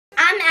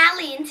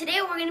Allie, and today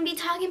we're going to be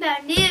talking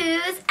about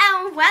news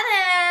and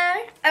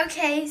weather.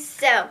 Okay,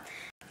 so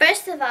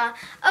first of all,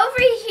 over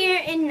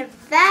here in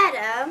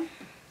Nevada,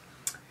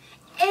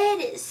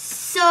 it is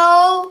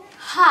so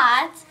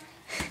hot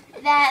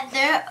that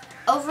they're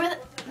over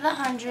the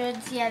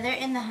hundreds. Yeah, they're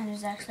in the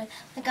hundreds actually.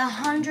 Like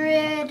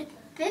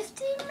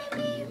 150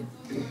 maybe?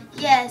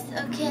 Yes,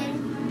 okay.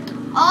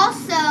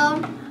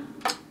 Also,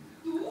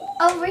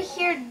 over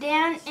here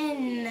down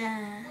in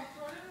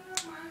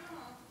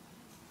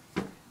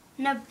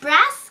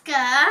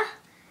Nebraska,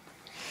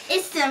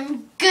 it's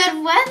some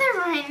good weather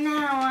right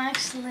now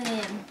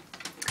actually.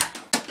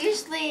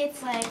 Usually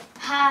it's like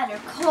hot or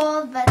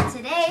cold, but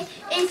today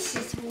it's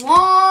just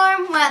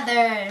warm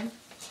weather.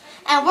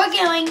 And we're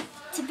going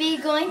to be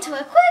going to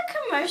a quick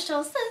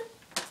commercial, so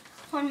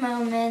one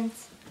moment.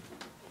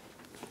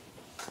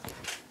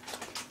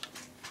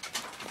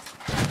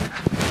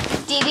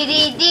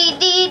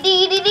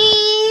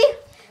 Dee-dee-dee-dee-dee-dee-dee-dee.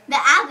 The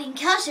Allie and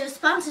Kels Show is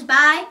sponsored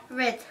by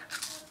Ritz.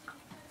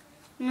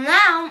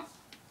 Now,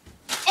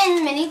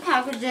 in mini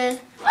packages.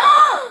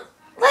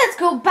 Let's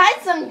go buy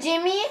some,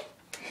 Jimmy.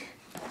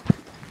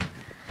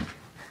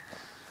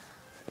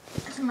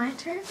 Is it my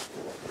turn?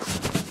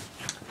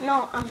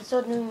 No, I'm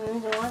still doing news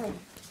and weather.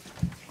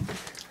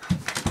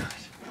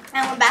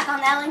 And we're back on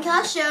the Allie and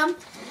Kels Show.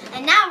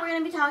 And now we're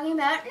going to be talking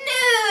about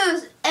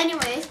news.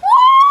 Anyways.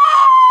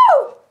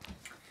 Woo!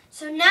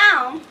 So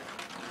now,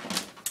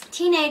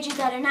 teenagers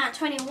that are not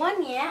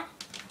 21 yet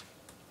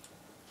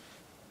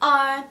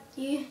are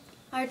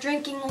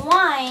drinking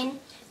wine,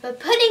 but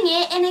putting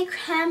it in a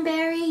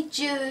cranberry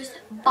juice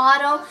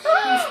bottle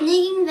and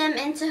sneaking them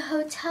into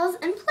hotels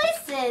and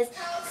places.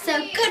 So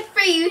good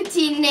for you,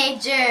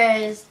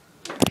 teenagers.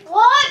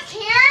 What,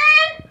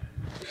 Karen?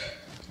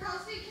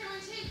 Kelsey, can we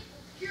take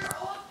your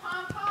old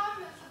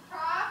pom-pom as a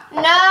prop?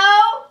 No.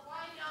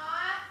 Why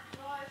not?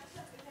 No, I just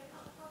have to take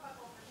out the pop-up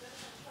over this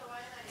and show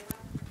I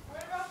anyway.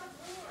 What about the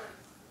blue one?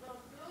 The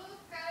blue,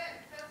 got it,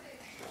 Kelsey.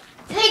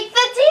 Take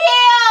the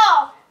teal.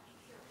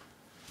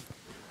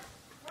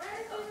 Why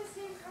are they the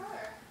same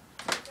color?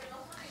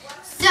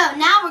 So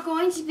now we're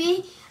going to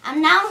be,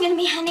 I'm going to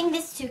be handing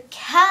this to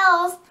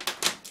Kels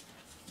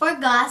for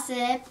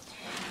gossip.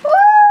 Woo!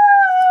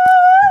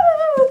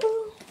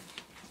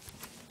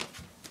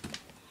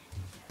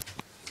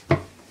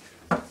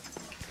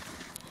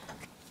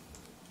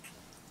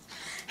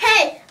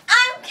 Hey,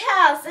 I'm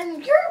Kels, and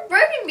we're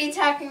going to be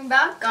talking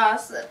about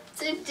gossip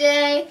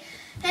today.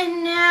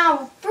 And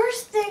now,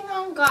 first thing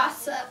on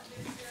gossip.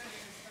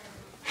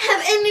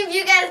 Have any of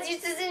you guys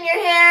used this in your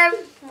hair?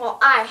 Well,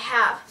 I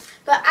have.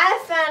 But I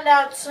found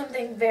out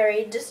something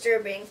very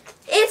disturbing.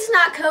 It's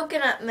not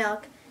coconut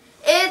milk.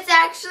 It's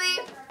actually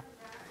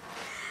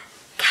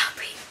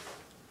cowpea.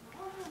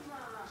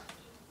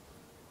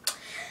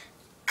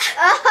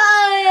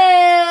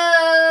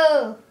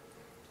 Oh!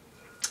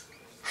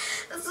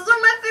 This is one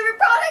of my favorite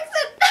products.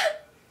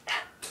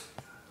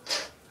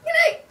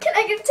 Can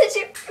I get a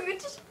tissue?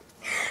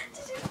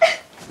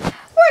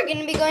 We're going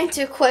to be going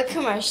to a quick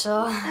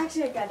commercial.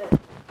 Actually, I got it.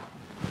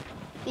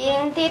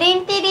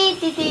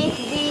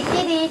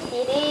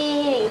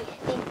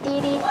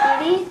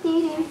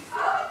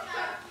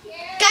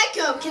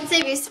 Geico can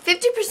save you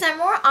 50%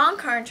 more on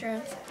car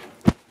insurance.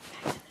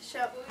 Show.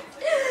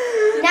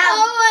 Now,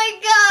 oh my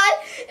God,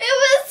 it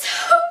was so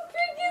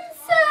freaking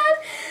sad.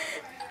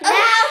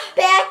 Now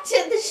back to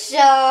the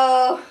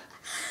show.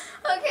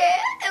 Okay,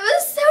 it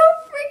was so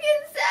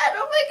freaking sad.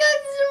 Oh my God,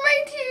 these are my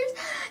tears.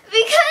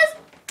 Because,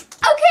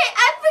 okay,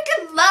 I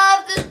freaking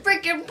love this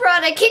freaking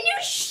product. Can you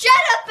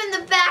shut up in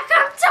the back?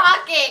 I'm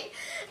talking.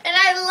 And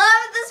I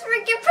love this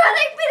freaking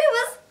product, but it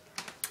was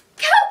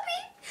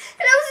cowpea.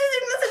 And I was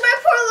using this in my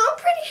poor little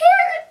pretty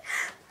hair.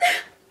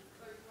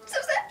 So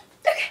sad.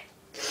 Okay.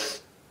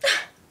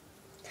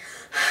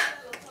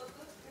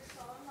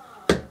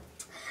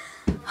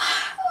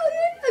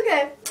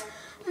 Okay.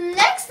 The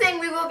next thing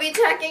we will be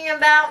talking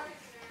about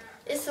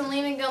is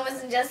Selena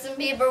Gomez and Justin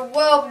Bieber.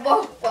 Whoa,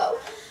 whoa, whoa.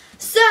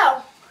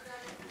 So,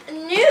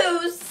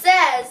 news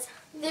says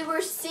they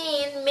were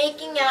seen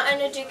making out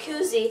in a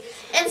jacuzzi,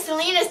 and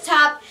Selena's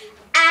top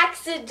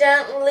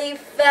accidentally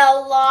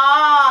fell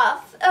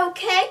off.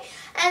 Okay,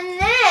 and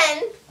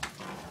then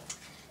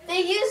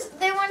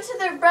they went to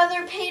their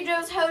brother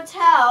Pedro's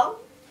hotel,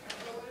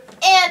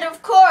 and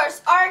of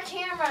course our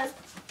cameras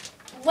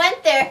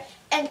went there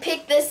and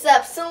picked this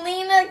up.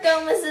 Selena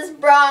Gomez's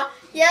bra.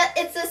 Yeah,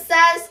 it's a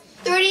size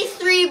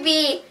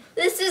 33B.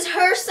 This is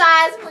her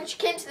size. When she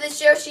came to the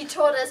show, she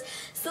told us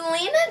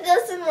Selena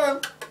doesn't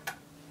work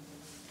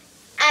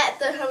at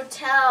the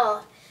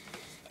hotel.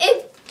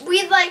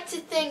 We'd like to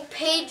thank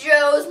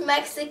Pedro's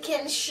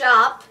Mexican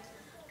shop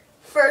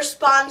for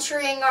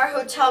sponsoring our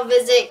hotel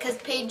visit, because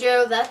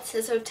Pedro, that's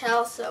his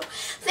hotel, so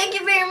thank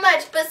you very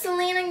much. But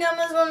Selena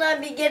Gomez will not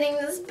be getting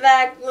this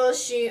back, will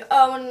she?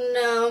 Oh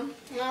no.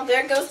 Well,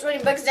 there goes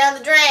 20 bucks down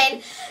the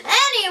drain.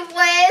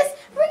 Anyways,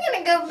 we're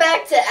going to go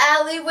back to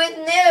Allie with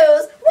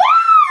news. Woo!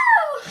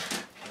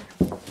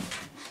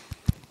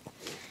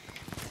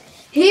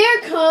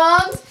 Here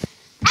comes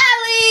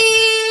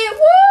Allie!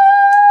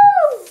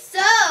 Woo!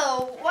 So,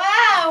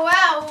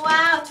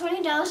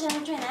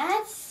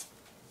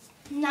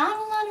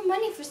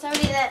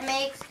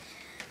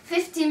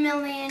 $60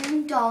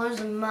 million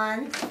a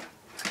month.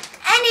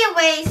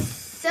 Anyway,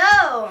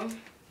 so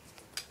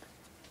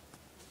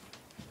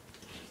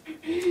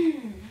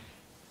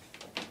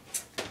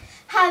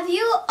have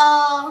you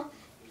all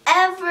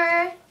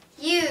ever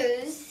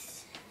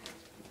used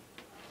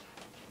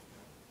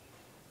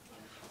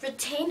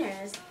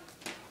retainers?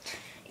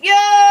 Yo!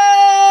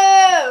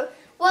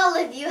 Well,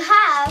 if you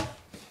have,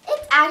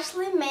 it's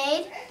actually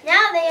made.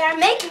 Now they are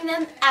making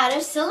them out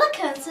of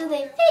silicone so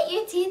they fit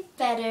your teeth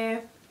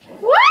better.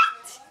 What?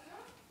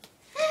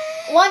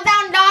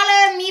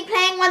 $1,000, me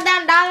paying $1,000?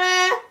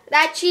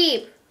 That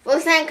cheap for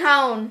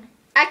silicone.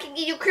 I can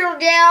give you curl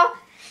gel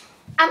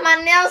at my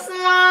nail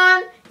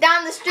salon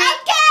down the street.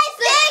 Okay,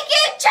 thank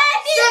you,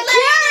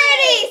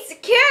 Chinese.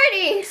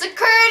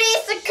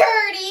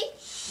 Security.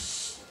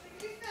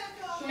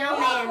 No,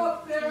 ma'am.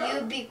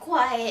 You be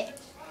quiet.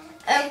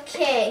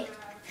 Okay.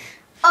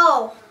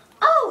 Oh,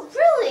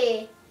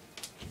 really?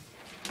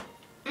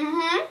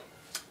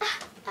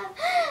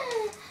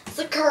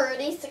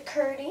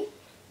 Security.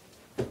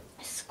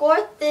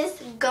 Squirt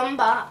this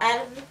gumball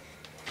out.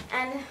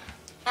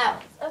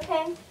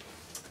 Okay.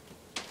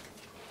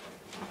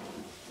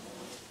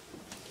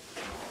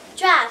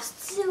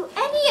 Drafts. Do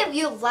any of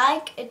you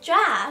like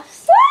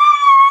drafts?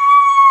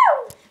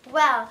 Woo!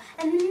 Well,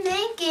 I'm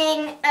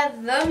making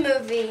the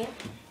movie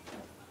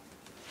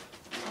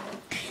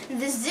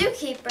The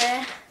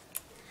Zookeeper.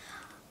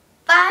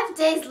 5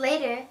 days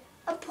later,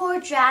 a poor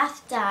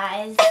draft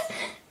dies.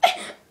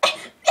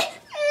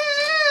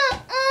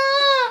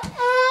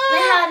 I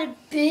had a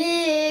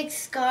big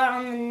scar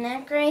on the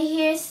neck right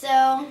here,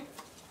 so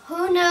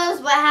who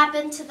knows what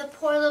happened to the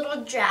poor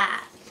little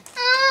draft.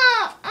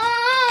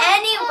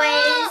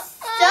 Anyways,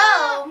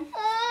 so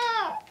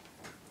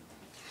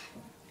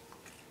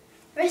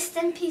rest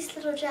in peace,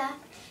 little draft.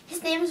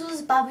 His name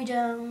was Bobby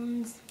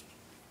Jones.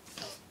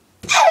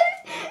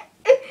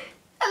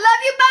 I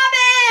love you,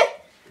 Bobby!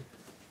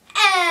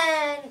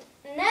 And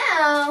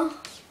now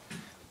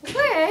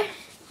we're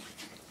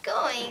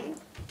going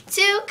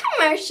to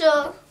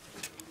commercial.